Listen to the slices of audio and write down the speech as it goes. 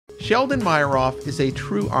Sheldon Myeroff is a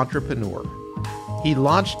true entrepreneur. He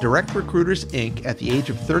launched Direct Recruiters, Inc. at the age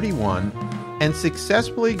of 31 and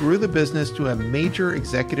successfully grew the business to a major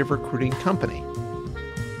executive recruiting company.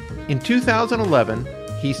 In 2011,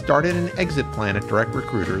 he started an exit plan at Direct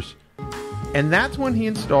Recruiters, and that's when he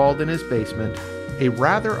installed in his basement a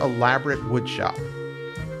rather elaborate wood shop.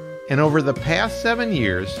 And over the past 7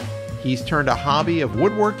 years, he's turned a hobby of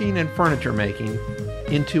woodworking and furniture making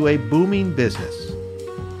into a booming business.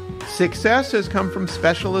 Success has come from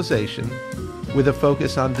specialization, with a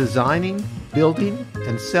focus on designing, building,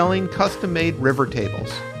 and selling custom-made river tables.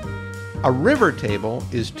 A river table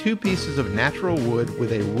is 2 pieces of natural wood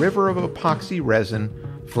with a river of epoxy resin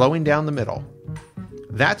flowing down the middle.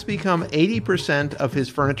 That's become 80% of his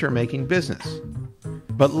furniture-making business.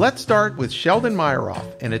 But let's start with Sheldon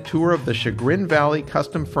Myeroff and a tour of the Chagrin Valley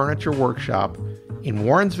Custom Furniture Workshop in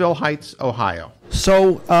Warrensville Heights, Ohio.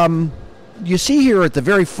 So, you see here at the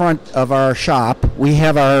very front of our shop, we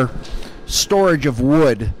have our storage of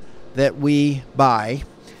wood that we buy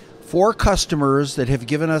for customers that have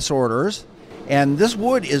given us orders. And this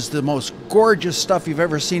wood is the most gorgeous stuff you've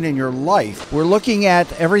ever seen in your life. We're looking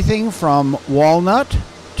at everything from walnut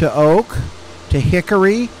to oak to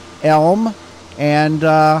hickory, elm, and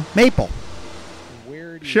maple.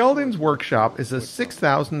 Sheldon's workshop is a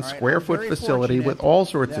 6,000 square foot facility with all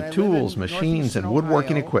sorts of tools, machines, and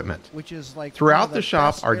woodworking equipment. Throughout the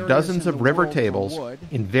shop are dozens of river tables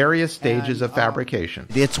in various stages of fabrication.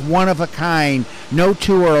 It's one of a kind, no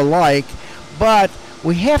two are alike, but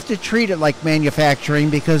we have to treat it like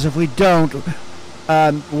manufacturing, because if we don't,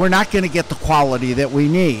 we're not going to get the quality that we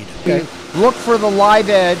need. Okay. Look for the live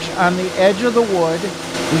edge on the edge of the wood.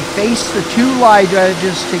 We face the 2 live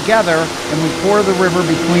edges together, and we pour the river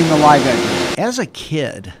between the live edges. As a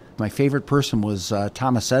kid, my favorite person was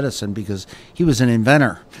Thomas Edison, because he was an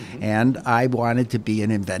inventor, and I wanted to be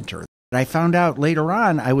an inventor. I found out later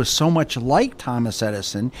on I was so much like Thomas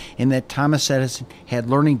Edison in that Thomas Edison had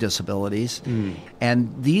learning disabilities,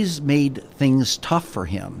 and these made things tough for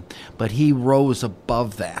him, but he rose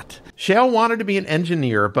above that. Shell wanted to be an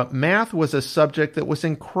engineer, but math was a subject that was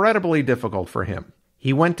incredibly difficult for him.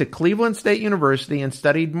 He went to Cleveland State University and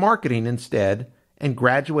studied marketing instead, and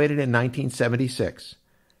graduated in 1976.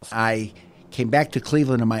 I came back to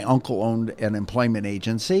Cleveland, and my uncle owned an employment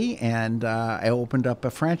agency, and I opened up a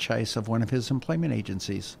franchise of one of his employment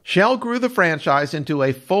agencies. Shell grew the franchise into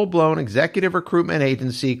a full-blown executive recruitment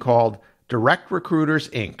agency called Direct Recruiters,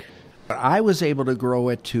 Inc. I was able to grow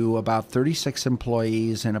it to about 36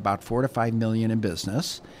 employees and about $4 to $5 million in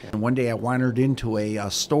business. And one day I wandered into a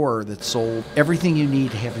store that sold everything you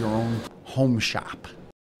need to have your own home shop.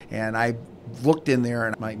 And I looked in there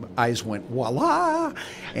and my eyes went, voila!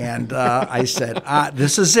 And I said,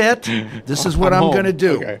 this is it. This is what I'm going to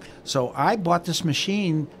do. Okay. So I bought this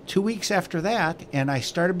machine 2 weeks after that, and I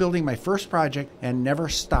started building my first project and never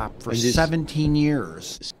stopped for 17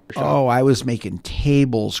 years. Oh, I was making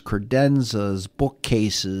tables, credenzas,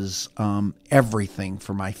 bookcases, everything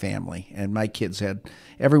for my family. And my kids had,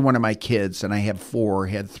 every one of my kids, and I had 4,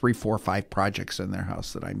 had 3, 4, 5 projects in their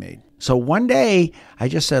house that I made. So one day I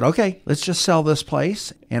just said, okay, let's just sell this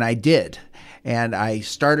place. And I did. And I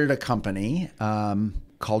started a company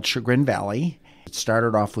called Chagrin Valley. It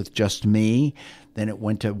started off with just me. Then it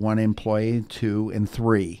went to 1 employee, 2, and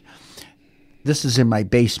 3. This is in my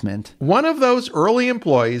basement. One of those early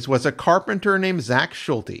employees was a carpenter named Zach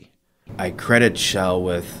Schulte. I credit Shell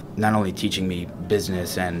with not only teaching me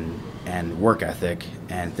business and work ethic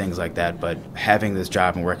and things like that, but having this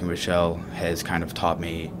job and working with Shell has kind of taught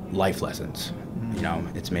me life lessons. You know,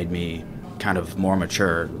 it's made me kind of more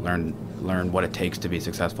mature, learn what it takes to be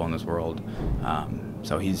successful in this world.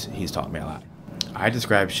 So he's taught me a lot. I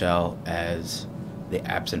describe Shell as the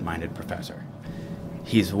absent-minded professor.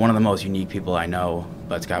 He's one of the most unique people I know,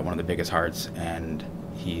 but he's got one of the biggest hearts, and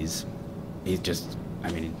he's just,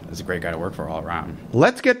 I mean, he's a great guy to work for all around.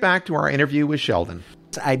 Let's get back to our interview with Sheldon.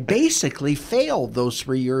 I basically failed those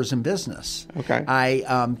 3 years in business. Okay.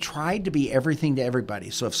 I tried to be everything to everybody.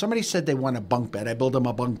 So if somebody said they want a bunk bed, I build them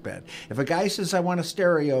a bunk bed. If a guy says I want a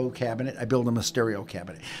stereo cabinet, I build him a stereo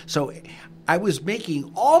cabinet. So I was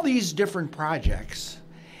making all these different projects,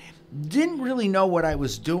 didn't really know what I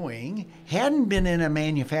was doing, hadn't been in a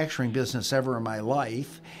manufacturing business ever in my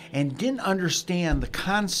life, and didn't understand the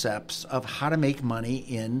concepts of how to make money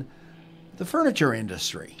in the furniture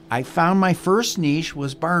industry. I found my first niche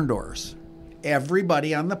was barn doors.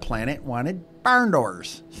 Everybody on the planet wanted barn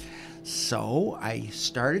doors. So I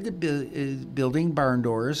started building barn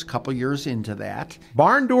doors a couple years into that.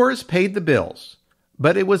 Barn doors paid the bills,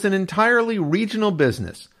 but it was an entirely regional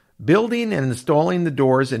business, building and installing the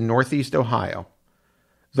doors in Northeast Ohio.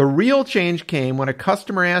 The real change came when a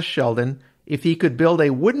customer asked Sheldon if he could build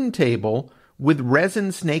a wooden table with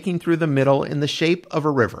resin snaking through the middle in the shape of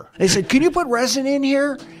a river. They said, "Can you put resin in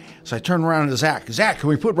here?" So I turned around to Zach. "Zach, can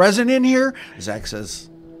we put resin in here?" Zach says,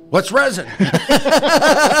 "What's resin?"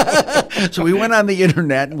 So we went on the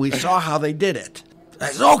internet and we saw how they did it.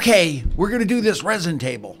 I said, "Okay, we're going to do this resin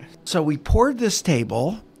table." So we poured this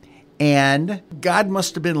table, and God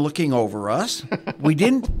must have been looking over us. We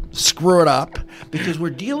didn't screw it up because we're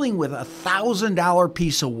dealing with a $1,000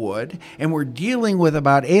 piece of wood, and we're dealing with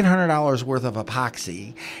about $800 worth of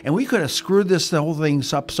epoxy. And we could have screwed the whole thing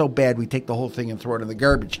up so bad we'd take the whole thing and throw it in the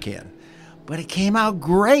garbage can. But it came out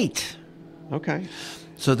great. Okay.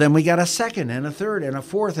 So then we got a second and a third and a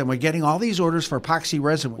fourth, and we're getting all these orders for epoxy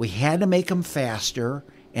resin. We had to make them faster,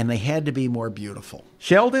 and they had to be more beautiful.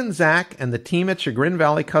 Sheldon, Zach, and the team at Chagrin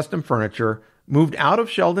Valley Custom Furniture moved out of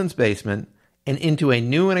Sheldon's basement and into a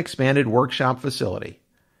new and expanded workshop facility.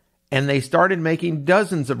 And they started making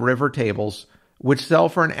dozens of river tables, which sell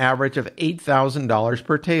for an average of $8,000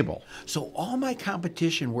 per table. So all my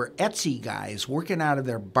competition were Etsy guys working out of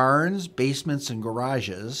their barns, basements, and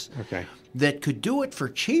garages. Okay. That could do it for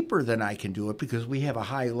cheaper than I can do it because we have a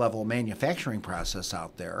high-level manufacturing process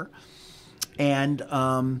out there. And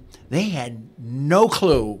they had no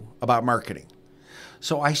clue about marketing.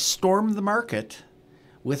 So I stormed the market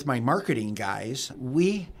with my marketing guys.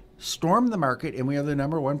 We stormed the market, and we are the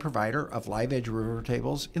 #1 provider of live edge river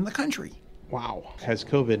tables in the country. Wow. Has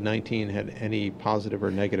COVID-19 had any positive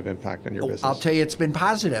or negative impact on your business? I'll tell you it's been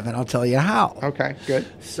positive, and I'll tell you how. Okay, good.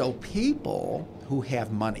 So people who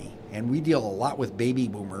have money, and we deal a lot with baby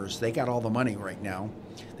boomers, they got all the money right now.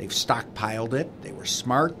 They've stockpiled it. They were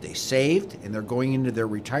smart. They saved, and they're going into their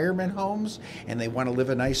retirement homes, and they want to live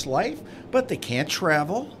a nice life, but they can't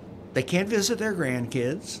travel. They can't visit their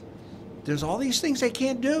grandkids. There's all these things they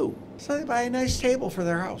can't do. So they buy a nice table for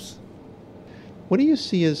their house. What do you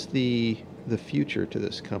see as the future to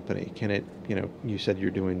this company? Can it, you said you're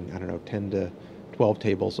doing, 10 to 12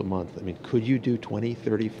 tables a month. I mean, could you do 20,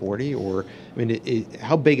 30, 40? Or,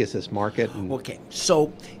 how big is this market? Okay,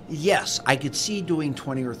 so yes, I could see doing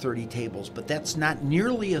 20 or 30 tables, but that's not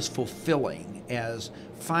nearly as fulfilling as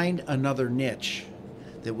find another niche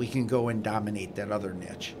that we can go and dominate that other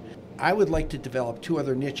niche. I would like to develop 2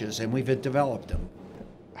 other niches, and we've developed them.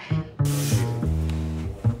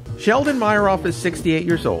 Sheldon Myeroff is 68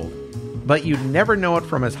 years old, but you'd never know it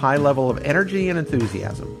from his high level of energy and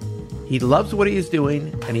enthusiasm. He loves what he is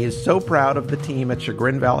doing, and he is so proud of the team at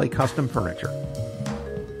Chagrin Valley Custom Furniture.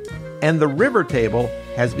 And the river table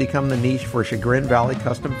has become the niche for Chagrin Valley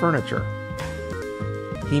Custom Furniture.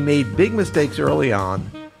 He made big mistakes early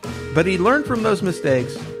on, but he learned from those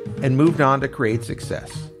mistakes and moved on to create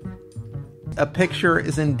success. A picture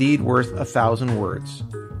is indeed worth 1,000 words.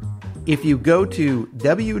 If you go to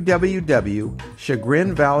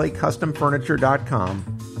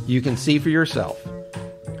www.chagrinvalleycustomfurniture.com, you can see for yourself.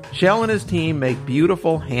 Shell and his team make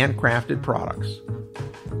beautiful handcrafted products.